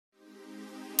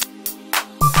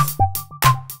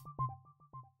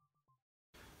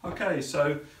Okay,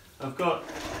 so I've got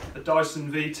a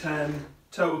Dyson V10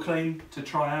 Total Clean to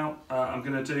try out. I'm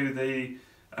going to do the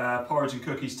porridge and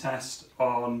cookies test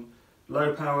on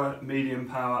low power, medium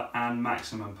power and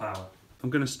maximum power.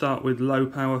 I'm going to start with low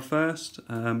power first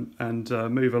and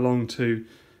move along to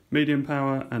medium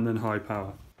power and then high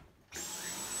power.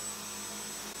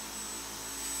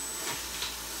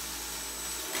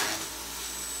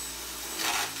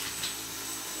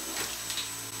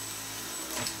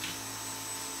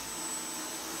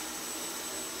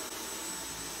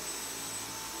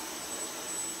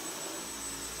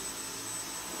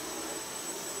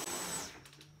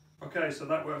 Okay, so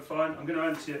that worked fine. I'm going to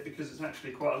empty it because it's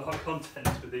actually quite a lot of contents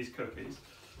with these cookies.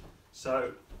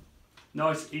 So,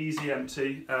 nice, easy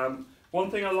empty.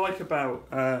 One thing I like about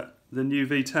the new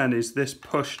V10 is this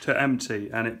push to empty,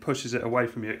 and it pushes it away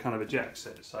from you, it kind of ejects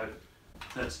it. So,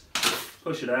 let's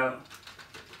push it out.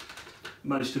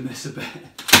 Managed to miss a bit.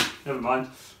 Never mind.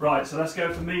 Right, so let's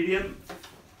go for medium.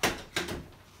 It's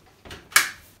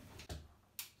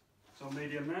on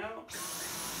medium now.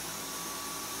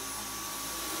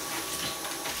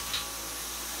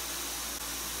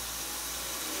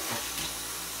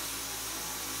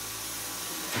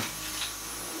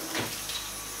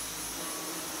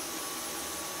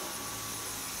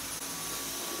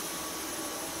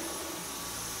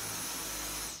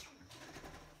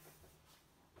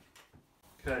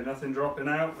 Okay, nothing dropping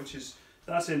out,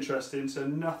 that's interesting. So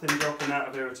nothing dropping out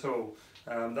of here at all.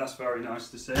 That's very nice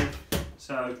to see.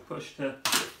 So push to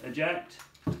eject,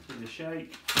 give it a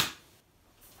shake.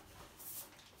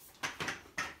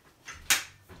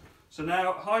 So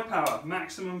now high power,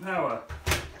 maximum power.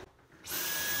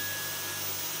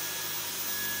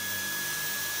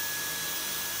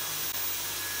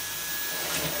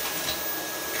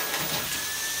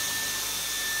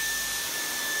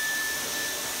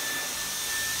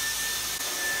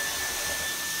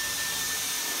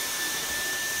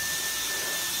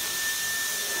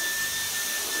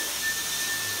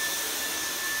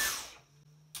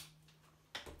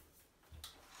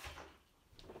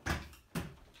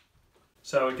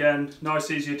 So again, nice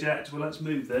easy eject. Well, let's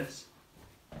move this.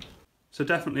 So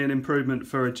definitely an improvement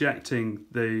for ejecting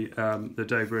the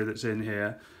debris that's in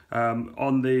here.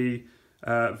 On the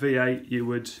V8 you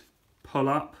would pull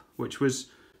up, which was,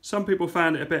 some people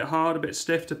found it a bit hard, a bit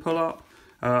stiff to pull up.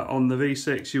 On the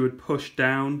V6 you would push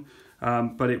down,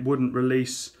 but it wouldn't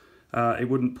release, it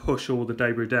wouldn't push all the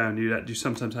debris down. You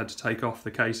sometimes had to take off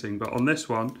the casing, but on this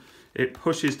one it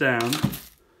pushes down.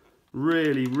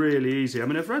 Really, really easy. I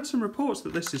mean, I've read some reports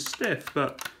that this is stiff,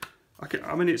 but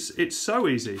I mean, it's so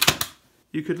easy.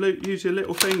 You could use your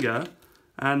little finger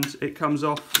and it comes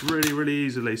off really, really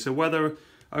easily. So whether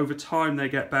over time they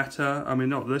get better, I mean,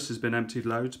 not that this has been emptied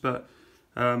loads, but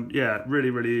yeah, really,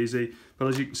 really easy. But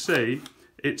as you can see,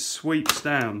 it sweeps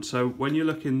down. So when you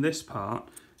look in this part,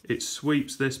 it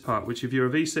sweeps this part, which if you're a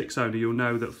V6 owner, you'll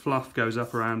know that fluff goes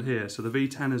up around here. So the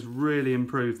V10 has really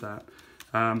improved that.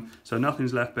 So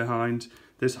nothing's left behind.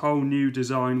 This whole new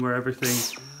design where everything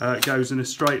goes in a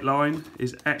straight line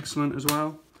is excellent as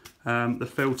well. The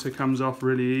filter comes off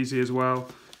really easy as well.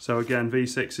 So again,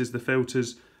 V6s, the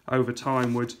filters over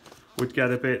time would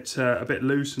get a bit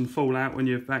loose and fall out when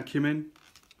you're vacuuming.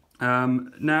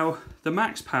 Now the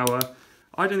max power,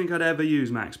 I don't think I'd ever use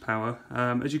max power.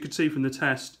 As you could see from the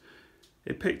test,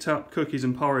 it picked up cookies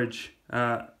and porridge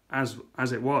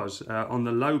as it was on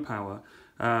the low power.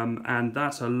 And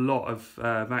that's a lot of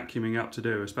vacuuming up to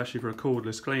do, especially for a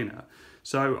cordless cleaner.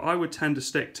 So I would tend to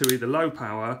stick to either low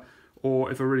power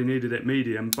or, if I really needed it,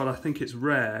 medium, but I think it's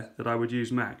rare that I would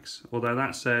use max. Although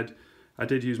that said, I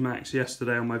did use max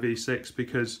yesterday on my V6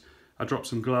 because I dropped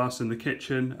some glass in the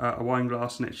kitchen, a wine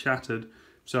glass, and it shattered,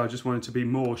 so I just wanted to be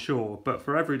more sure. But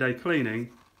for everyday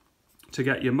cleaning, to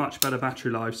get your much better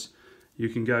battery lives, you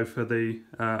can go for the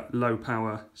low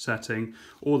power setting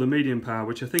or the medium power,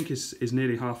 which I think is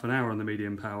nearly half an hour on the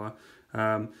medium power.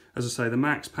 As I say, the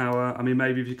max power, I mean,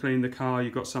 maybe if you clean the car,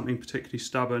 you've got something particularly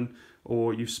stubborn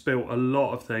or you've spilt a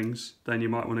lot of things, then you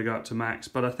might want to go up to max.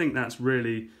 But I think that's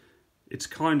really, it's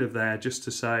kind of there just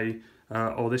to say,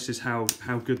 oh, this is how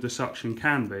good the suction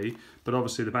can be. But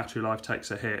obviously the battery life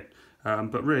takes a hit.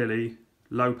 But really,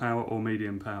 low power or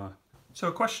medium power. So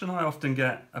a question I often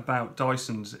get about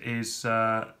Dysons is,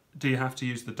 do you have to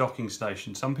use the docking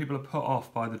station? Some people are put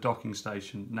off by the docking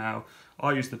station. Now,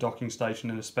 I use the docking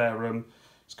station in a spare room.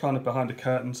 It's kind of behind a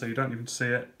curtain, so you don't even see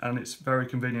it, and it's very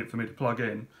convenient for me to plug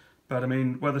in. But I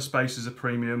mean, whether space is a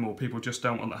premium or people just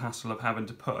don't want the hassle of having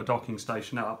to put a docking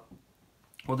station up,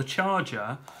 Well, the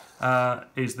charger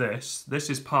is this. This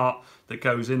is part that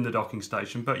goes in the docking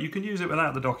station, but you can use it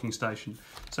without the docking station.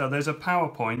 So there's a power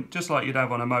point, just like you'd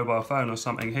have on a mobile phone or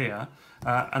something here,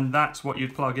 and that's what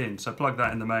you'd plug in. So plug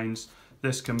that in the mains.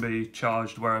 This can be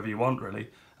charged wherever you want, really.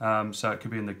 So it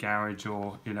could be in the garage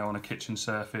or, you know, on a kitchen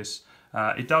surface.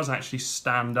 It does actually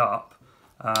stand up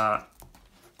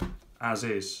as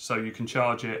is, so you can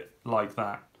charge it like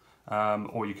that.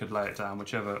 Or you could lay it down,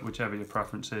 whichever your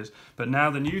preference is. But now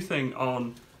the new thing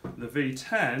on the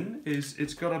V10 is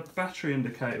it's got a battery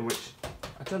indicator, which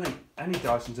I don't think any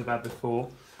Dysons have had before.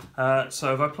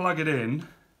 So if I plug it in,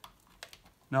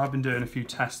 now I've been doing a few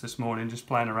tests this morning, just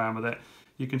playing around with it,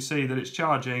 you can see that it's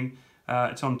charging,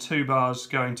 it's on 2 bars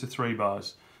going to 3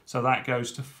 bars. So that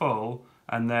goes to full,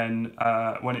 and then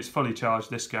when it's fully charged,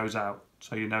 this goes out,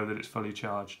 so you know that it's fully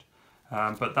charged.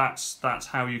 But that's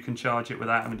how you can charge it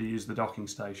without having to use the docking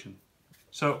station.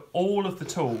 So all of the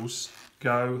tools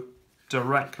go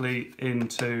directly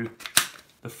into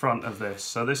the front of this.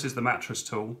 So this is the mattress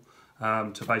tool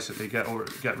to basically get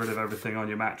rid of everything on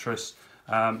your mattress.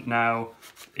 Now,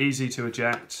 easy to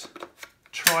eject.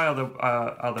 Try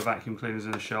other vacuum cleaners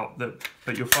in the shop,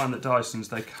 but you'll find that Dysons,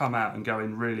 they come out and go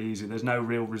in really easy. There's no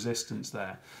real resistance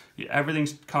there.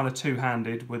 Everything's kind of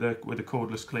two-handed with a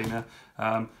cordless cleaner,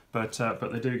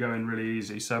 but they do go in really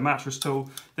easy. So mattress tool.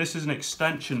 This is an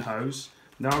extension hose.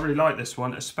 Now I really like this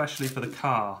one, especially for the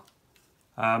car.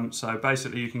 So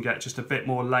basically you can get just a bit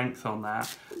more length on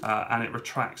that, and it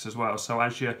retracts as well. So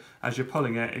as you're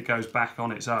pulling it, it goes back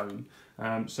on its own.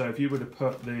 So if you were to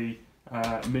put the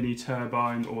mini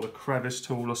turbine or the crevice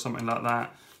tool or something like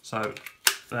that, so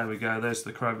there we go, there's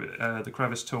the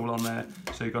crevice tool on there,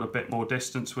 so you've got a bit more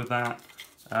distance with that.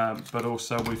 But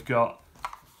also we've got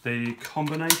the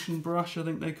combination brush, I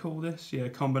think they call this, yeah,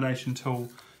 combination tool.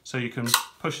 So you can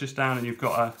push this down and you've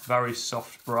got a very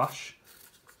soft brush.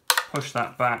 Push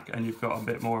that back and you've got a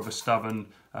bit more of a stubborn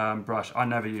brush. I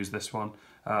never use this one.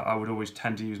 I would always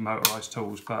tend to use motorised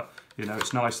tools, but you know,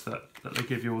 it's nice that they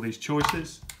give you all these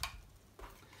choices.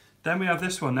 Then we have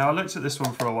this one. Now I looked at this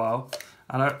one for a while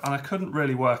and I couldn't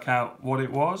really work out what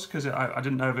it was, because I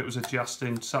didn't know if it was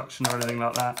adjusting suction or anything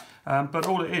like that. But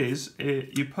all it is,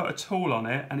 you put a tool on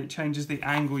it and it changes the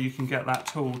angle you can get that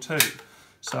tool to.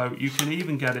 So you can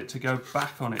even get it to go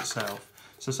back on itself.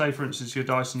 So say for instance your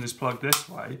Dyson is plugged this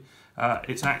way,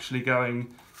 it's actually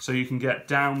going, so you can get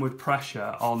downward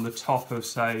pressure on the top of,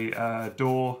 say,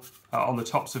 on the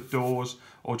tops of doors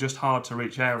or just hard to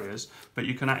reach areas, but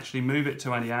you can actually move it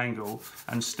to any angle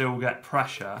and still get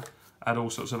pressure at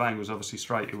all sorts of angles. Obviously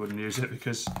straight you wouldn't use it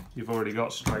because you've already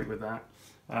got straight with that.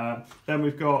 Then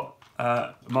we've got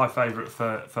my favourite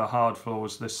for hard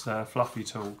floors, this fluffy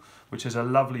tool, which is a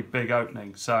lovely big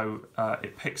opening, so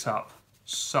it picks up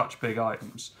such big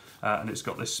items, and it's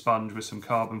got this sponge with some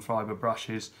carbon fibre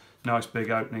brushes, nice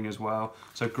big opening as well,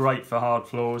 so great for hard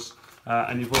floors.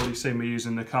 And you've already seen me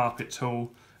using the carpet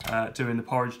tool doing the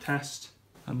porridge test.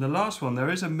 And the last one,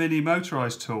 there is a mini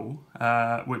motorised tool,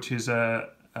 which is a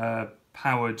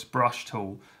powered brush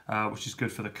tool, which is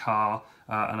good for the car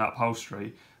and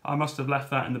upholstery. I must have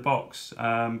left that in the box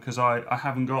because I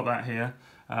haven't got that here,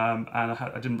 and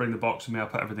I didn't bring the box with me. I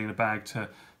put everything in a bag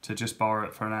to just borrow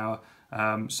it for an hour.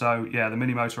 So yeah, the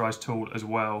mini motorised tool as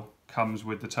well comes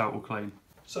with the Total Clean.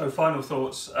 So final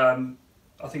thoughts,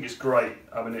 I think it's great.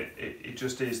 I mean, it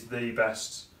just is the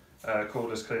best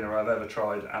cordless cleaner I've ever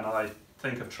tried, and I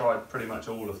think I've tried pretty much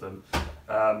all of them.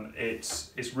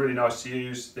 It's really nice to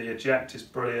use. The eject is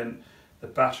brilliant. The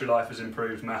battery life has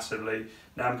improved massively.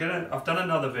 Now I've done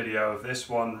another video of this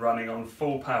one running on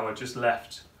full power, just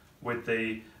left with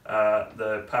the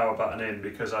power button in,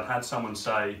 because I'd had someone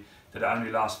say that it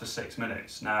only lasts for 6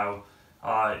 minutes. Now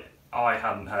I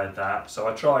hadn't heard that, so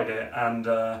I tried it, and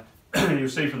you'll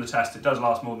see from the test it does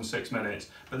last more than 6 minutes,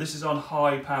 but this is on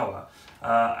high power,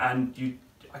 and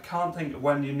I can't think of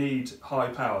when you need high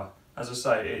power. As I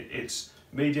say, it's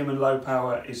medium and low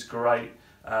power is great,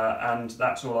 and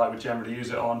that's all I would generally use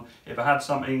it on. If I had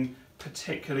something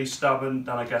particularly stubborn,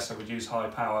 then I guess I would use high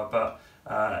power, but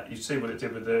you see what it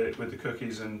did with the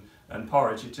cookies and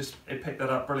porridge. It picked that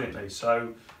up brilliantly.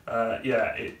 So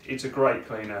yeah, it's a great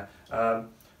cleaner.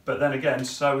 But then again,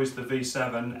 so is the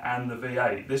V7 and the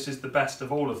V8. This is the best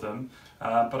of all of them.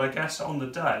 But I guess on the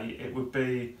day, it would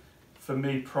be, for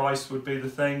me, price would be the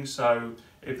thing. So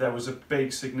if there was a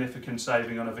big significant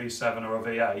saving on a V7 or a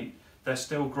V8, they're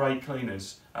still great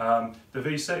cleaners. The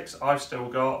V6 I've still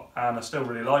got, and I still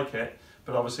really like it.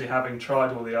 But obviously, having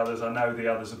tried all the others, I know the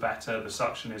others are better. The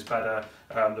suction is better,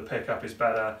 the pickup is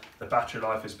better, the battery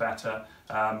life is better.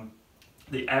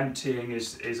 the emptying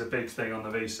is a big thing on the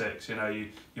V6. You know,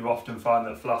 you often find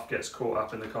that fluff gets caught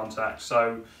up in the contact.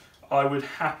 So I would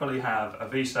happily have a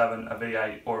V7, a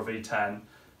V8 or a V10,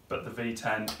 but the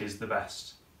V10 is the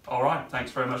best. Alright,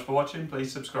 thanks very much for watching.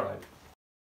 Please subscribe.